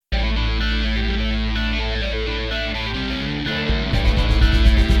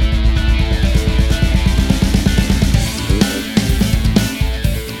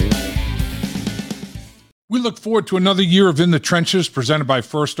look forward to another year of In the Trenches presented by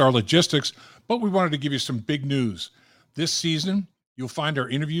First Star Logistics, but we wanted to give you some big news. This season, you'll find our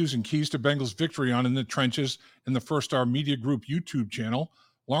interviews and keys to Bengals victory on In the Trenches in the First Star Media Group YouTube channel,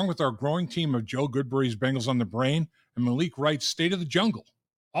 along with our growing team of Joe Goodbury's Bengals on the Brain and Malik Wright's State of the Jungle.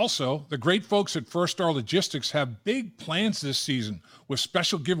 Also, the great folks at First Star Logistics have big plans this season with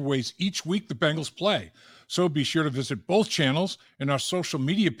special giveaways each week the Bengals play. So be sure to visit both channels and our social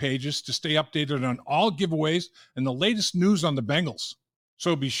media pages to stay updated on all giveaways and the latest news on the Bengals.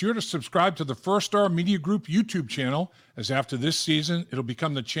 So be sure to subscribe to the First Star Media Group YouTube channel, as after this season, it'll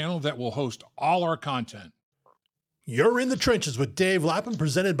become the channel that will host all our content. You're in the trenches with Dave Lapham,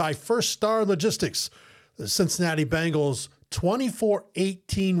 presented by First Star Logistics. The Cincinnati Bengals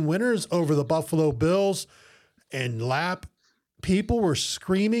 24-18 winners over the Buffalo Bills. And people were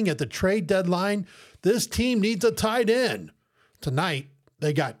screaming at the trade deadline, this team needs a tight end. Tonight,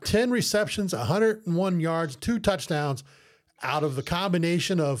 they got 10 receptions, 101 yards, 2 touchdowns out of the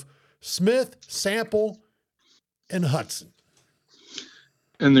combination of Smith, Sample, and Hudson.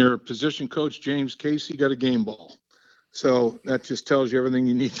 And their position coach, James Casey, got a game ball. So that just tells you everything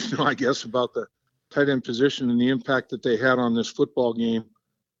you need to know, I guess, about the tight end position and the impact that they had on this football game.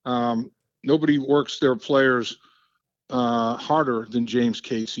 Nobody works their players harder than James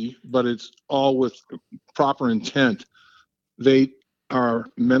Casey, but it's all with proper intent. They are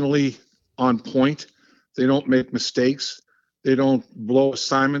mentally on point. They don't make mistakes. They don't blow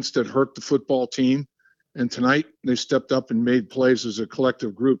assignments that hurt the football team. And tonight they stepped up and made plays as a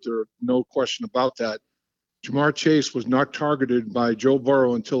collective group. There's no question about that. Jamar Chase was not targeted by Joe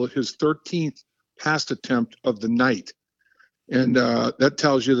Burrow until his 13th pass attempt of the night. And that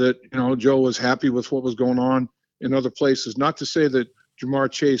tells you that, Joe was happy with what was going on in other places. Not to say that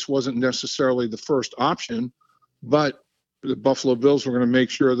Jamar Chase wasn't necessarily the first option, but the Buffalo Bills were going to make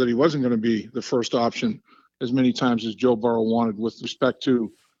sure that he wasn't going to be the first option as many times as Joe Burrow wanted, with respect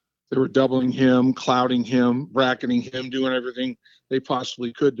to they were doubling him, clouding him, bracketing him, doing everything they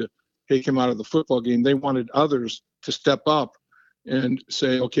possibly could to take him out of the football game. They wanted others to step up and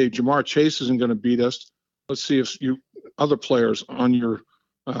say, okay, Jamar Chase isn't going to beat us. Let's see if other players on your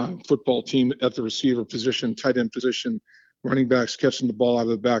football team at the receiver position, tight end position, running backs catching the ball out of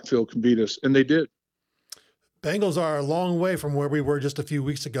the backfield can beat us. And they did. Bengals are a long way from where we were just a few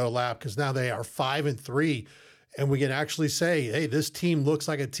weeks ago, Lap, because now they are 5-3. And we can actually say, hey, this team looks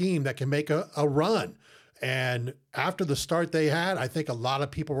like a team that can make a run. And after the start they had, I think a lot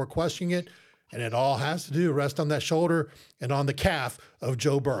of people were questioning it. And it all has to do, rest on that shoulder and on the calf of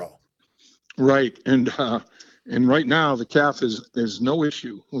Joe Burrow. Right. And right now the calf is no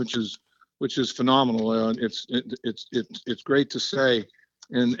issue, which is phenomenal. It's great to say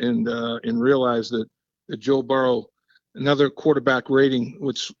and realize that Joe Burrow, another quarterback rating,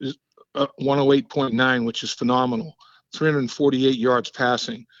 which is 108.9, which is phenomenal. 348 yards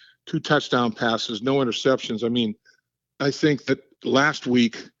passing, 2 touchdown passes, no interceptions. I mean, I think that last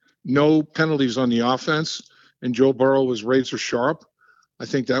week, no penalties on the offense, and Joe Burrow was razor sharp. I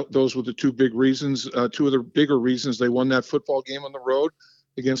think that those were the two big reasons, two of the bigger reasons they won that football game on the road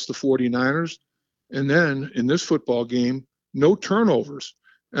against the 49ers. And then in this football game, no turnovers.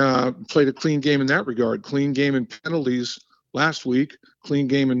 Played a clean game in that regard. Clean game in penalties last week, clean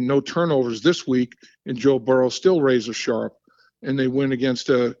game and no turnovers this week, and Joe Burrow still razor sharp. And they win against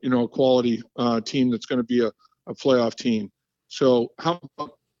a quality team that's going to be a playoff team. So how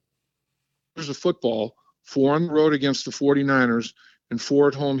about here's a football, 4 on the road against the 49ers and 4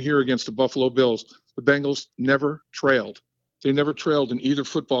 at home here against the Buffalo Bills. The Bengals never trailed. They never trailed in either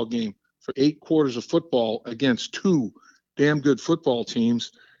football game for 8 quarters of football against 2 damn good football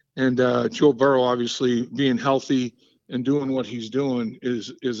teams. And Joe Burrow, obviously being healthy and doing what he's doing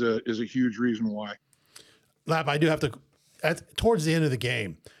is a huge reason why. Lap, I do have to, towards the end of the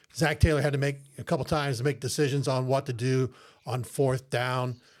game, Zach Taylor had to make a couple times to make decisions on what to do on 4th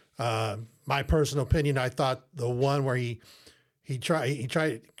down. My personal opinion, I thought the one where he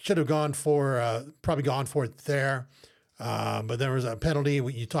should have gone for probably gone for it there, but there was a penalty.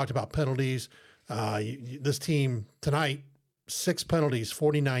 You talked about penalties. This team tonight, 6 penalties,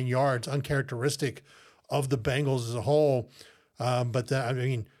 49 yards, uncharacteristic of the Bengals as a whole. But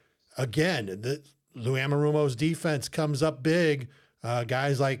again, Lou Anarumo's defense comes up big.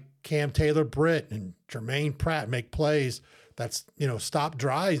 Guys like Cam Taylor-Britt and Jermaine Pratt make plays. That's, stop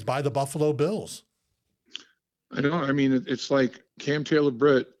drives by the Buffalo Bills. I know. I mean, it's like Cam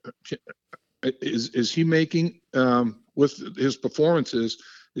Taylor-Britt. Is he making, with his performances,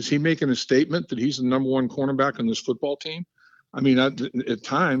 is he making a statement that he's the number 1 cornerback on this football team? I mean, at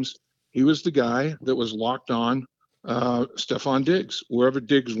times, he was the guy that was locked on Stephon Diggs. Wherever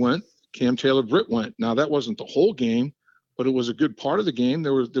Diggs went, Cam Taylor-Britt went. Now, that wasn't the whole game, but it was a good part of the game.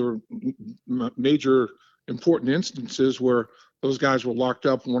 There were major important instances where those guys were locked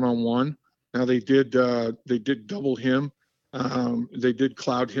up one-on-one. Now, they did double him. They did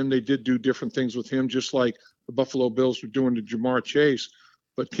cloud him. They did do different things with him, just like the Buffalo Bills were doing to Jamar Chase.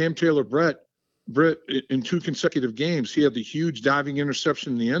 But Cam Taylor-Britt, in 2 consecutive games, he had the huge diving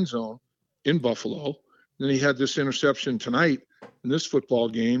interception in the end zone in Buffalo. Then he had this interception tonight in this football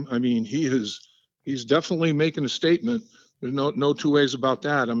game. I mean, he's definitely making a statement. There's no two ways about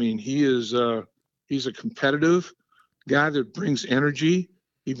that. I mean, he's a competitive guy that brings energy.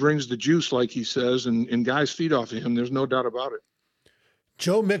 He brings the juice, like he says, and guys feed off of him. There's no doubt about it.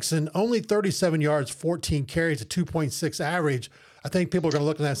 Joe Mixon, only 37 yards, 14 carries, a 2.6 average. I think people are going to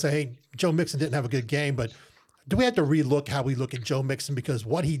look at that and say, hey, Joe Mixon didn't have a good game, but do we have to relook how we look at Joe Mixon? Because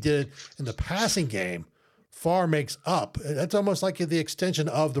what he did in the passing game far makes up. That's almost like the extension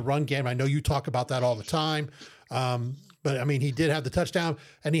of the run game. I know you talk about that all the time. But, I mean, he did have the touchdown,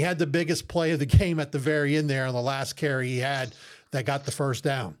 and he had the biggest play of the game at the very end there on the last carry he had that got the first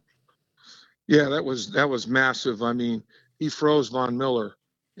down. Yeah, that was massive. I mean, he froze Von Miller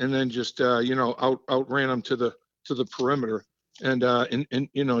and then just, outran him to the perimeter and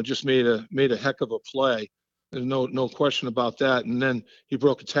just made a heck of a play. There's no question about that. And then he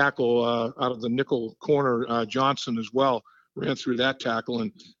broke a tackle out of the nickel corner. Johnson as well ran through that tackle.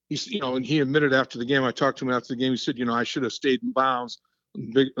 And he admitted after the game, I talked to him after the game, he said, I should have stayed in bounds.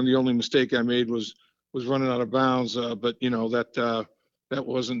 And the only mistake I made was running out of bounds. But that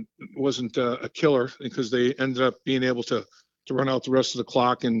wasn't a killer because they ended up being able to run out the rest of the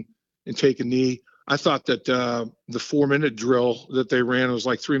clock and take a knee. I thought that the 4-minute drill that they ran was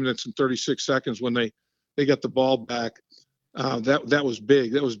like 3 minutes and 36 seconds when they got the ball back. That was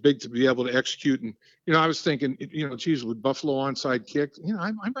big. That was big to be able to execute. And, I was thinking, geez, with Buffalo onside kick,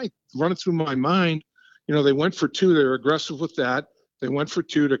 I might run it through my mind. They went for 2. They were aggressive with that. They went for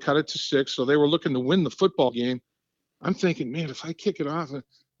 2 to cut it to 6. So they were looking to win the football game. I'm thinking, man, if I kick it off,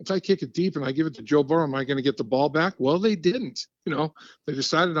 if I kick it deep and I give it to Joe Burrow, am I going to get the ball back? Well, they didn't. They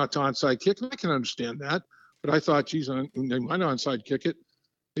decided not to onside kick. And I can understand that. But I thought, geez, they might onside kick it.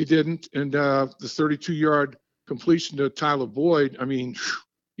 They didn't. And the 32-yard completion to Tyler Boyd, I mean,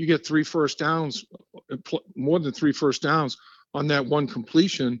 you get 3 first downs, more than 3 first downs on that one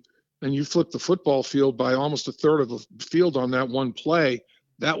completion, and you flip the football field by almost a third of the field on that one play.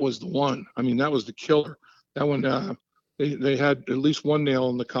 That was the one. I mean, that was the killer. That one, they had at least one nail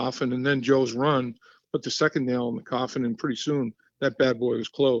in the coffin, and then Joe's run put the second nail in the coffin, and pretty soon that bad boy was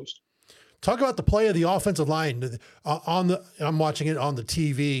closed. Talk about the play of the offensive line. I'm watching it on the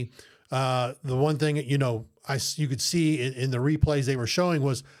TV. The one thing, you could see in the replays they were showing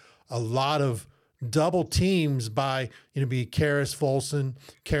was a lot of double teams by, be Karras Volson,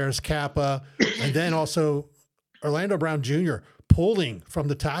 Karras Kappa, and then also Orlando Brown Jr. pulling from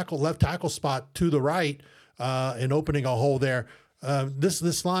the left tackle spot to the right and opening a hole there.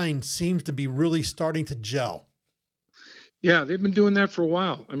 This line seems to be really starting to gel. Yeah, they've been doing that for a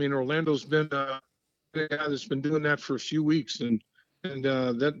while. I mean, Orlando's been a guy that's been doing that for a few weeks, and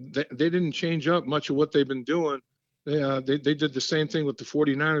that they didn't change up much of what they've been doing. They did the same thing with the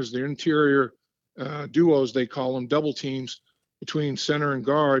 49ers. Their interior duos, they call them, double teams between center and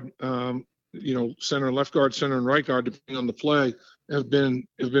guard. Center and left guard, center and right guard, depending on the play, have been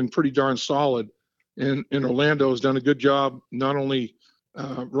pretty darn solid. And Orlando has done a good job, not only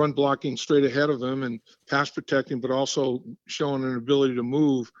run blocking straight ahead of them and pass protecting, but also showing an ability to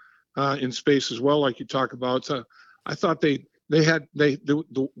move in space as well, like you talk about. So I thought the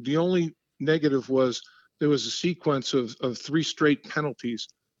only negative was there was a sequence of 3 straight penalties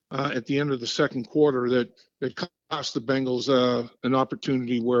at the end of the second quarter that cost the Bengals an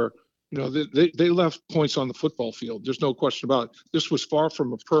opportunity where they left points on the football field. There's no question about it. This was far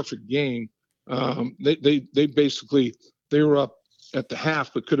from a perfect game. They basically were up at the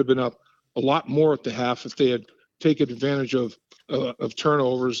half, but could have been up a lot more at the half if they had taken advantage of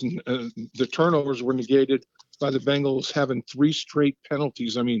turnovers. And the turnovers were negated by the Bengals having 3 straight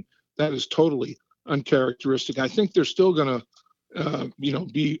penalties. I mean, that is totally uncharacteristic. I think they're still going to,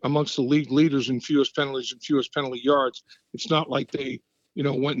 be amongst the league leaders in fewest penalties and fewest penalty yards. It's not like they,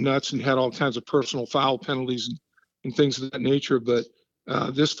 went nuts and had all kinds of personal foul penalties and things of that nature. But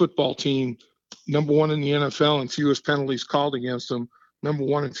this football team, number 1 in the NFL in fewest penalties called against them, number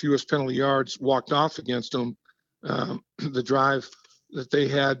 1 in fewest penalty yards walked off against them. The drive that they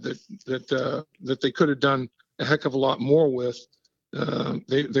had that they could have done a heck of a lot more with,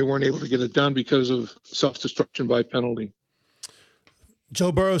 they weren't able to get it done because of self-destruction by penalty.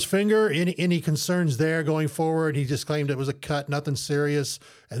 Joe Burrow's finger, any concerns there going forward? He just claimed it was a cut, nothing serious.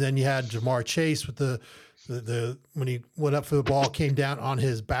 And then you had Jamar Chase with the when he went up for the ball, came down on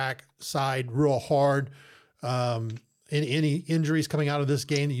his back side real hard. Any injuries coming out of this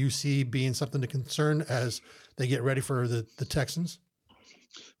game that you see being something to concern as they get ready for the Texans?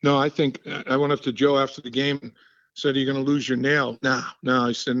 No, I think I went up to Joe after the game and said, "Are you going to lose your nail?" No,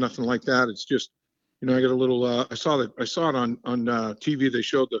 I said nothing like that. It's just, I got a little. I saw it on TV. They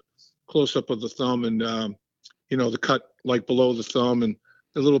showed the close up of the thumb and the cut like below the thumb and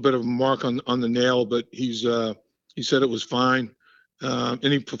a little bit of a mark on the nail. But he said it was fine, and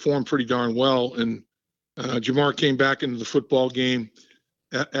he performed pretty darn well. And Jamar came back into the football game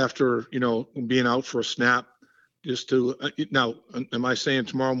after being out for a snap. Just to now, am I saying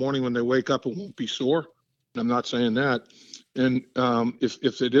tomorrow morning when they wake up it won't be sore? I'm not saying that. And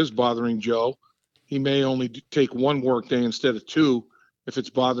if it is bothering Joe, he may only take one work day instead of two if it's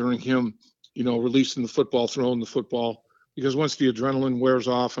bothering him, releasing the football, throwing the football. Because once the adrenaline wears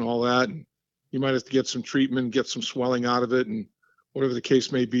off and all that, and you might have to get some treatment, get some swelling out of it, and whatever the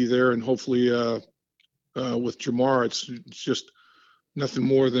case may be there. And hopefully with Jamar, it's just nothing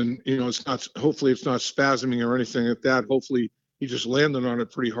more than, it's not, hopefully it's not spasming or anything like that. Hopefully he just landed on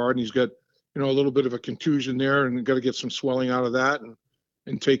it pretty hard and he's got, a little bit of a contusion there and got to get some swelling out of that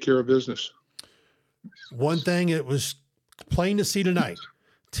and take care of business. One thing it was plain to see tonight,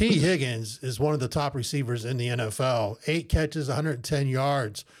 T. Higgins is one of the top receivers in the NFL. 8 catches, 110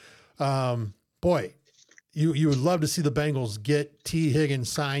 yards. Boy, you would love to see the Bengals get T. Higgins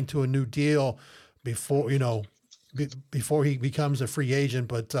signed to a new deal before he becomes a free agent.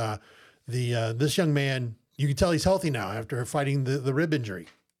 But this young man, you can tell he's healthy now after fighting the rib injury.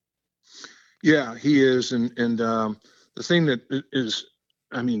 Yeah, he is. And the thing that is,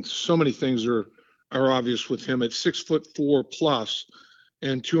 so many things are obvious with him at 6'4" plus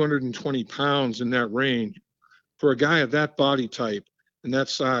and 220 pounds in that range. For a guy of that body type and that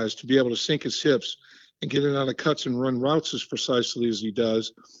size to be able to sink his hips and get in out of cuts and run routes as precisely as he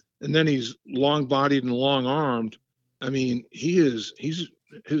does. And then he's long bodied and long armed. His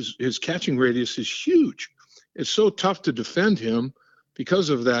catching radius is huge. It's so tough to defend him because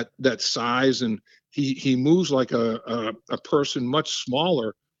of that size, and he moves like a person much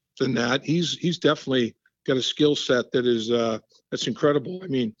smaller than that. He's definitely got a skill set that is that's incredible.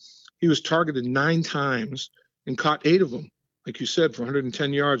 He was targeted 9 times and caught 8 of them, like you said, for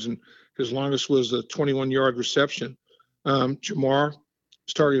 110 yards, and his longest was a 21-yard reception. Jamar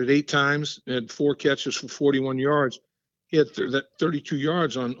was targeted 8 times and had 4 catches for 41 yards. He had that 32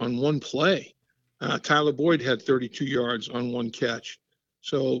 yards on one play. Tyler Boyd had 32 yards on 1 catch.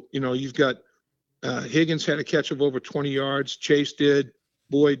 So, you've got Higgins had a catch of over 20 yards. Chase did.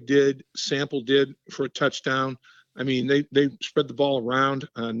 Boyd did. Sample did for a touchdown. They spread the ball around.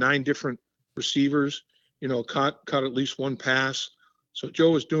 9 different receivers, caught at least 1 pass. So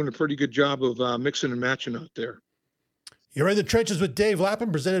Joe is doing a pretty good job of mixing and matching out there. You're in the trenches with Dave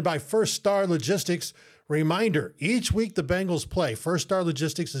Lapham, presented by First Star Logistics. Reminder, each week the Bengals play, First Star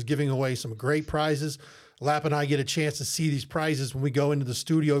Logistics is giving away some great prizes. Lap and I get a chance to see these prizes when we go into the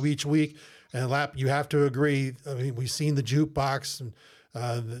studio each week. And Lap, you have to agree. We've seen the jukebox and,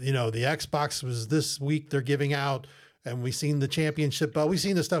 the Xbox was this week they're giving out, and we've seen the championship belt. We've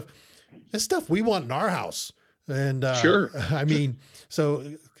seen this stuff. It's stuff we want in our house. And sure. So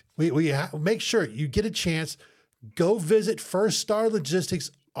we make sure you get a chance. Go visit First Star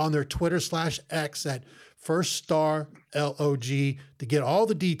Logistics on their Twitter/X at First Star LOG to get all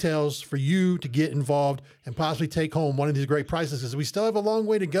the details for you to get involved and possibly take home one of these great prizes, because we still have a long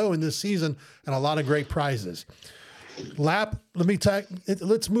way to go in this season and a lot of great prizes. Lap,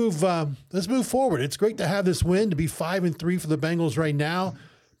 let's move forward. It's great to have this win, to be 5-3 for the Bengals right now.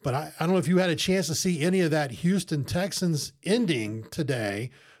 But I don't know if you had a chance to see any of that Houston Texans ending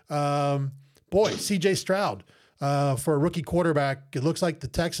today. CJ Stroud, for a rookie quarterback, it looks like the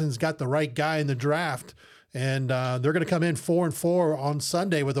Texans got the right guy in the draft, and they're going to come in 4-4 on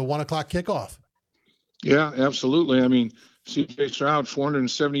Sunday with a 1:00 kickoff. Yeah, absolutely. CJ Stroud,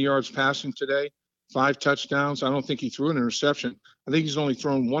 470 yards passing today, 5 touchdowns. I don't think he threw an interception. I think he's only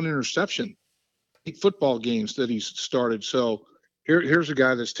thrown 1 interception, 8 football games that he's started. So here's a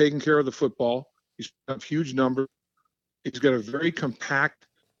guy that's taking care of the football. He's got huge numbers. He's got a very compact,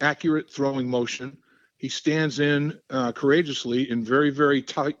 accurate throwing motion. He stands in courageously in very, very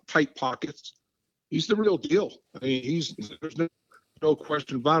tight pockets. He's the real deal. There's no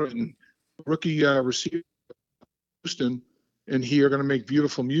question about it. And rookie receiver Houston and he are going to make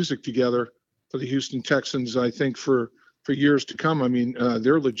beautiful music together for the Houston Texans, I think, for years to come.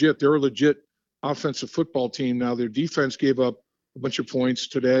 They're legit. They're a legit offensive football team. Now, their defense gave up a bunch of points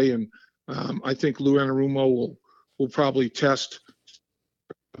today. And I think Lou Anarumo will probably test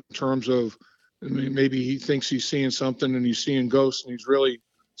in terms of, I mean, maybe he thinks he's seeing something and he's seeing ghosts, and he's really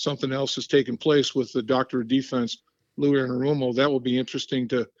something else has taken place with the doctor of defense, Lou Anarumo. That will be interesting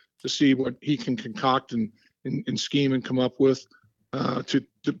to see what he can concoct and scheme and come up with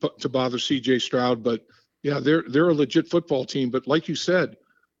to bother C.J. Stroud. But yeah, they're a legit football team. But like you said,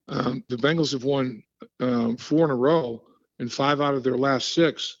 the Bengals have won 4 in a row and 5 out of their last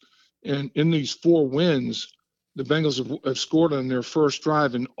 6. And in these 4 wins, the Bengals have scored on their first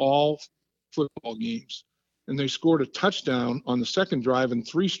drive in all football games. And they scored a touchdown on the second drive in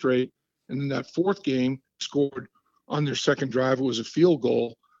 3 straight. And in that 4th game, scored on their second drive. It was a field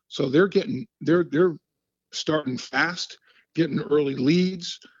goal. So they're starting fast, getting early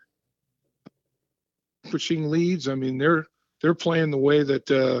leads, pushing leads. I mean, they're playing the way that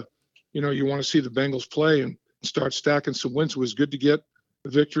you want to see the Bengals play and start stacking some wins. It was good to get the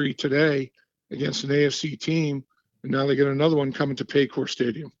victory today against an AFC team, and now they get another one coming to Paycor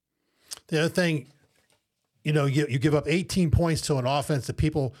Stadium. The other thing, you give up 18 points to an offense that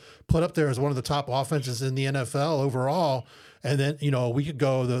people put up there as one of the top offenses in the NFL overall. And then, a week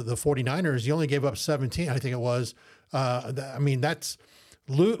ago, the 49ers, you only gave up 17, I think it was. I mean, that's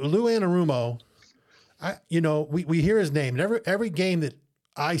Lou Anarumo. We hear his name. And every game that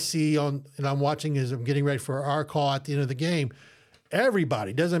I see and I'm watching as I'm getting ready for our call at the end of the game,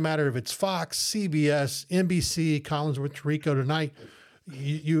 everybody, doesn't matter if it's Fox, CBS, NBC, Collinsworth, Tirico tonight,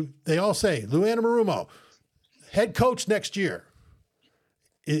 they all say, Lou Anarumo, head coach next year.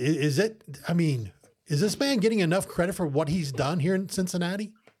 Is this man getting enough credit for what he's done here in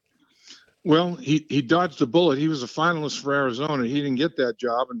Cincinnati? Well, he dodged the bullet. He was a finalist for Arizona. He didn't get that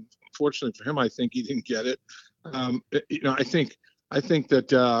job, and fortunately for him, I think he didn't get it. I think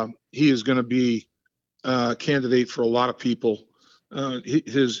that he is going to be a candidate for a lot of people.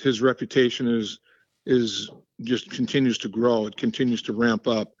 His reputation is just continues to grow. It continues to ramp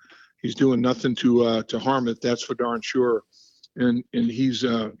up. He's doing nothing to harm it. That's for darn sure. And he's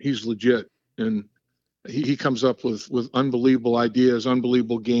legit. And he comes up with unbelievable ideas,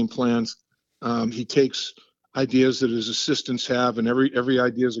 unbelievable game plans. He takes ideas that his assistants have, and every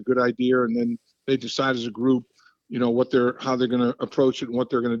idea is a good idea. And then they decide as a group, how they're going to approach it and what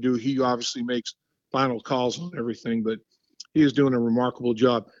they're going to do. He obviously makes final calls on everything, but he is doing a remarkable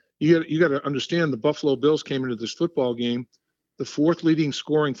job. You got to understand, the Buffalo Bills came into this football game the 4th leading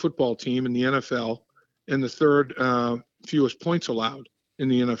scoring football team in the NFL and the 3rd fewest points allowed in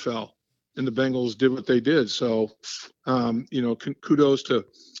the NFL. And the Bengals did what they did. So, kudos to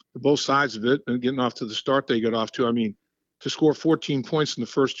both sides of it and getting off to the start they got off to. I mean, to score 14 points in the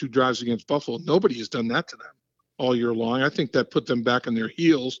first 2 drives against Buffalo, nobody has done that to them all year long. I think that put them back on their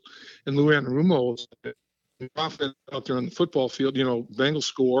heels. And Lou Anarumo offense out there on the football field, Bengals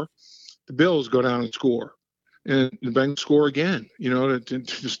score, the Bills go down and score, and the Bengals score again, to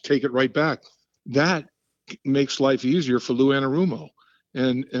just take it right back. That makes life easier for Lou Anarumo.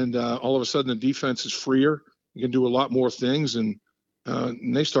 And all of a sudden the defense is freer. You can do a lot more things, and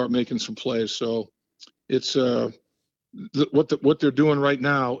they start making some plays. So it's what they're doing right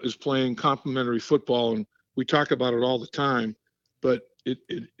now is playing complementary football, and we talk about it all the time, but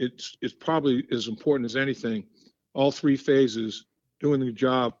it's probably as important as anything. All 3 phases doing the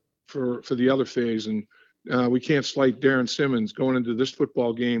job for the other phase, and we can't slight Darren Simmons going into this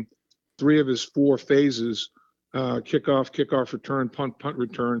football game. 3 of his 4 phases, kickoff return, punt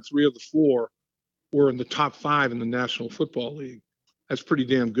return, 3 of the 4 were in the top 5 in the National Football League. That's pretty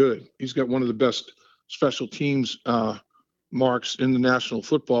damn good. He's got one of the best special teams marks in the National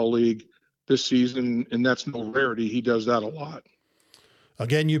Football League this season, and that's no rarity. He does that a lot.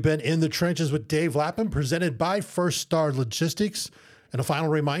 Again, you've been in the trenches with Dave Lapham, presented by First Star Logistics. And a final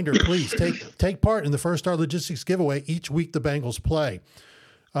reminder, please take part in the First Star Logistics giveaway each week the Bengals play.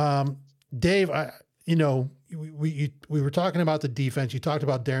 Dave, we were talking about the defense. You talked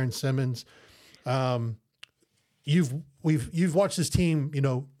about Darren Simmons. You've watched this team,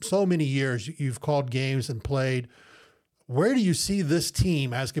 so many years. You've called games and played. Where do you see this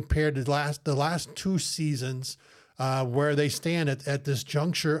team as compared to the last 2 seasons, where they stand at this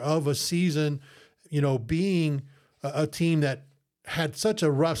juncture of a season, being a team that had such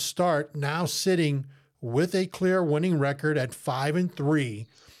a rough start, now sitting with a clear winning record at 5-3.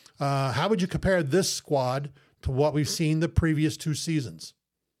 How would you compare this squad to what we've seen the previous 2 seasons?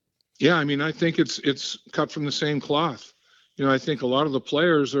 Yeah, I mean, I think it's cut from the same cloth. I think a lot of the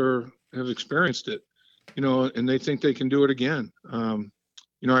players have experienced it, and they think they can do it again. I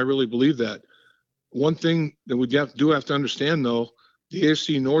really believe that. One thing that we have to understand, though, the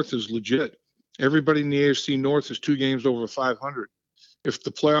AFC North is legit, Everybody in the AFC North is 2 games over 500. If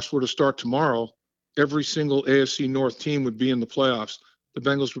the playoffs were to start tomorrow, every single AFC North team would be in the playoffs. The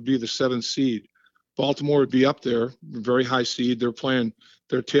Bengals would be the 7th seed. Baltimore would be up there, very high seed. They're playing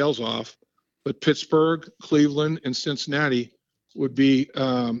their tails off. But Pittsburgh, Cleveland, and Cincinnati would be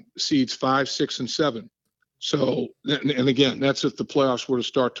seeds 5, 6, and 7. So, and again, that's if the playoffs were to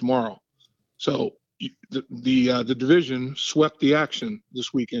start tomorrow. So the division swept the action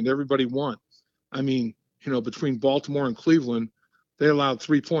this weekend. Everybody won. I mean, between Baltimore and Cleveland, they allowed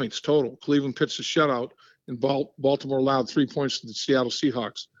 3 points total. Cleveland pitched a shutout, and Baltimore allowed 3 points to the Seattle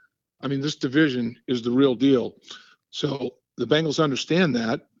Seahawks. I mean, this division is the real deal. So the Bengals understand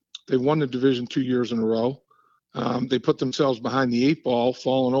that. They won the division 2 years in a row. They put themselves behind the 8 ball,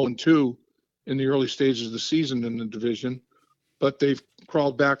 falling 0-2 in the early stages of the season in the division. But they've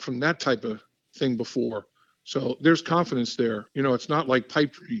crawled back from that type of thing before. So there's confidence there. It's not like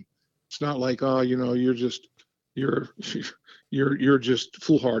pipe dream. It's not like, you're just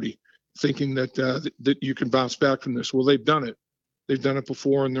foolhardy thinking that you can bounce back from this. Well, they've done it. They've done it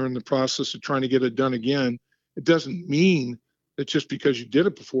before, and they're in the process of trying to get it done again. It doesn't mean that just because you did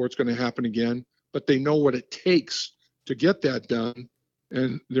it before, it's going to happen again, but they know what it takes to get that done,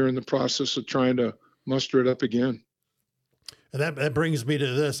 and they're in the process of trying to muster it up again. And that brings me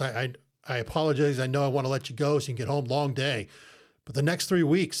to this. I apologize. I know I want to let you go so you can get home. Long day. But the next 3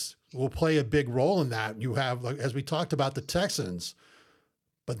 weeks will play a big role in that. You have, as we talked about, the Texans,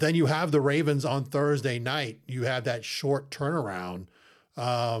 but then you have the Ravens on Thursday night. You have that short turnaround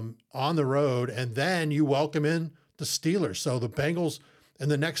on the road, and then you welcome in the Steelers. So the Bengals in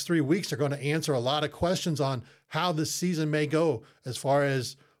the next 3 weeks are going to answer a lot of questions on how this season may go as far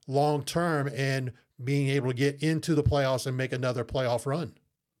as long term and being able to get into the playoffs and make another playoff run.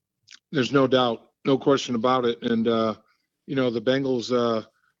 There's no doubt, no question about it. And, the Bengals,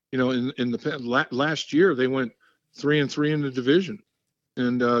 in the last year, they went 3-3 in the division.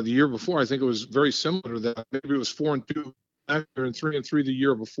 And the year before, I think it was very similar to that. Maybe it was 4-2 and 3-3 the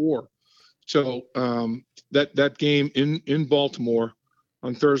year before. So that game in Baltimore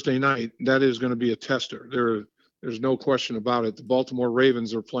on Thursday night, that is going to be a tester. There's no question about it. The Baltimore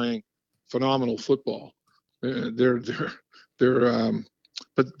Ravens are playing phenomenal football. But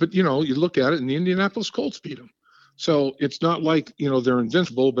you look at it, and the Indianapolis Colts beat them. So it's not like they're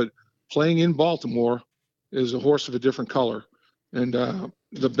invincible, but playing in Baltimore is a horse of a different color. And the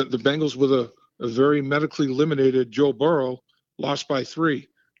Bengals, with a very medically limited Joe Burrow, lost by 3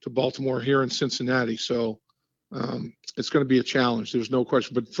 to Baltimore here in Cincinnati. So it's going to be a challenge. There's no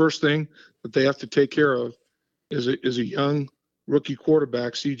question. But first thing that they have to take care of is a young rookie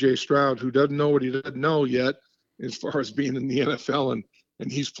quarterback, C.J. Stroud, who doesn't know what he doesn't know yet as far as being in the NFL,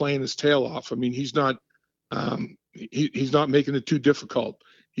 and he's playing his tail off. I mean, he's not making it too difficult.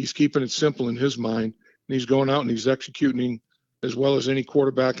 He's keeping it simple in his mind, and he's going out and he's executing as well as any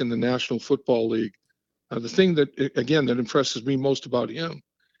quarterback in the National Football League. The thing that impresses me most about him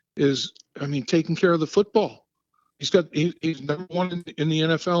is, taking care of the football. He's number one in the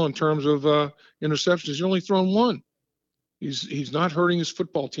NFL in terms of interceptions. He's only thrown 1. He's not hurting his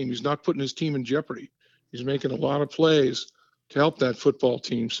football team. He's not putting his team in jeopardy. He's making a lot of plays to help that football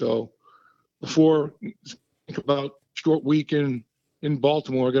team. So before think about short week in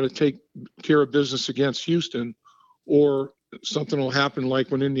Baltimore, I got to take care of business against Houston, or something will happen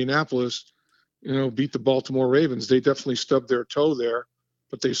like when Indianapolis, beat the Baltimore Ravens. They definitely stubbed their toe there,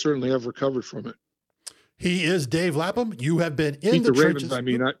 but they certainly have recovered from it. He is Dave Lapham. You have been in the trenches.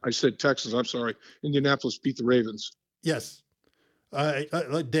 Ravens. I said Texans. I'm sorry. Indianapolis beat the Ravens. Yes.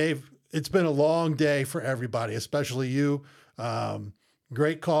 Dave, it's been a long day for everybody, especially you.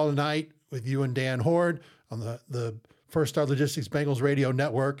 Great call tonight with you and Dan Horde on the First Star Logistics Bengals Radio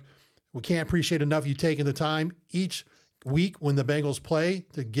Network. We can't appreciate enough you taking the time each week when the Bengals play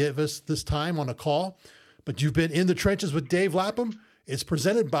to give us this time on a call. But you've been in the trenches with Dave Lapham. It's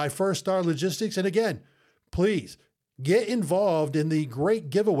presented by First Star Logistics. And again, please get involved in the great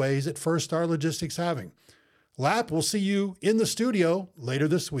giveaways that First Star Logistics having. Lap, we'll see you in the studio later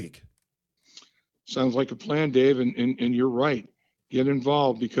this week. Sounds like a plan, Dave, and you're right. Get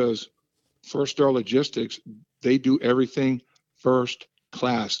involved, because First Star Logistics, they do everything first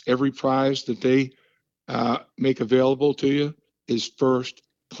class. Every prize that they make available to you is first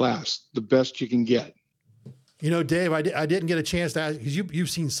class, the best you can get. Dave, I didn't get a chance to ask, because you've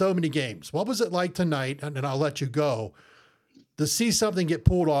seen so many games. What was it like tonight? And I'll let you go. To see something get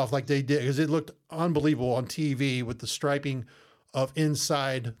pulled off like they did, because it looked unbelievable on TV with the striping of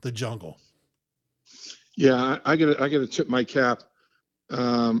Inside the Jungle. Yeah, I got to tip my cap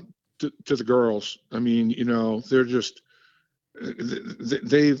to the girls. They're just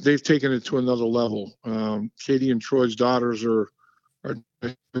they've taken it to another level. Katie and Troy's daughters are doing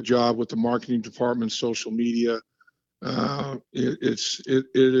a good job with the marketing department, social media. It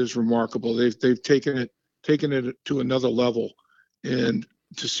is remarkable. They've taken it to another level, and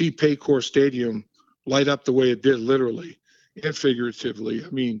to see Paycor Stadium light up the way it did, literally and figuratively. I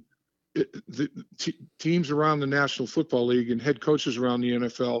mean, teams around the National Football League and head coaches around the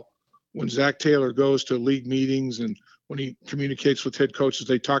NFL, when Zach Taylor goes to league meetings and when he communicates with head coaches,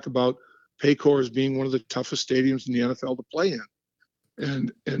 they talk about Paycor as being one of the toughest stadiums in the NFL to play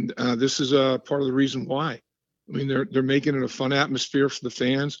in. And this is part of the reason why. I mean, they're making it a fun atmosphere for the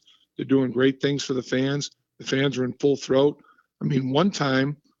fans. They're doing great things for the fans. The fans are in full throat. I mean, one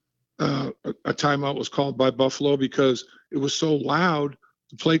time a timeout was called by Buffalo because it was so loud.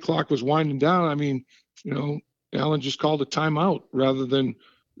 The play clock was winding down. I mean, Allen just called a timeout rather than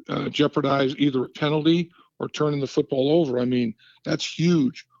jeopardize either a penalty or turning the football over. I mean, that's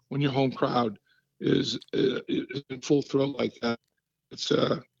huge when your home crowd is in full throat like that.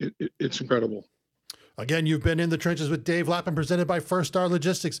 It's incredible. Again, you've been in the trenches with Dave Lapham, presented by First Star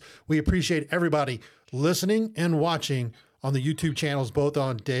Logistics. We appreciate everybody listening and watching on the YouTube channels, both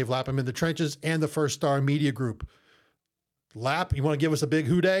on Dave Lapham in the Trenches and the First Star Media Group. Lap, you want to give us a big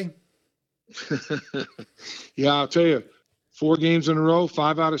who day? Yeah, I'll tell you, 4 games in a row,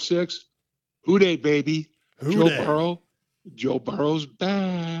 5 out of 6. Who day, baby? Who day? Joe Burrow's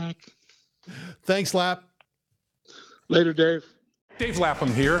back. Thanks, Lap. Later, Dave. Dave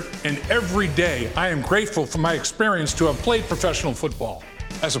Lapham here, and every day I am grateful for my experience to have played professional football.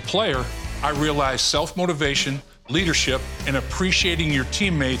 As a player, I realized self-motivation, leadership, and appreciating your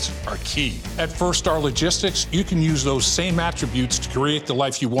teammates are key. At First Star Logistics, you can use those same attributes to create the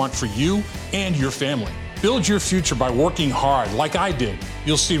life you want for you and your family. Build your future by working hard like I did.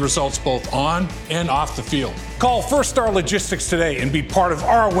 You'll see results both on and off the field. Call First Star Logistics today and be part of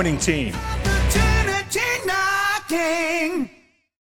our winning team. Opportunity knocking.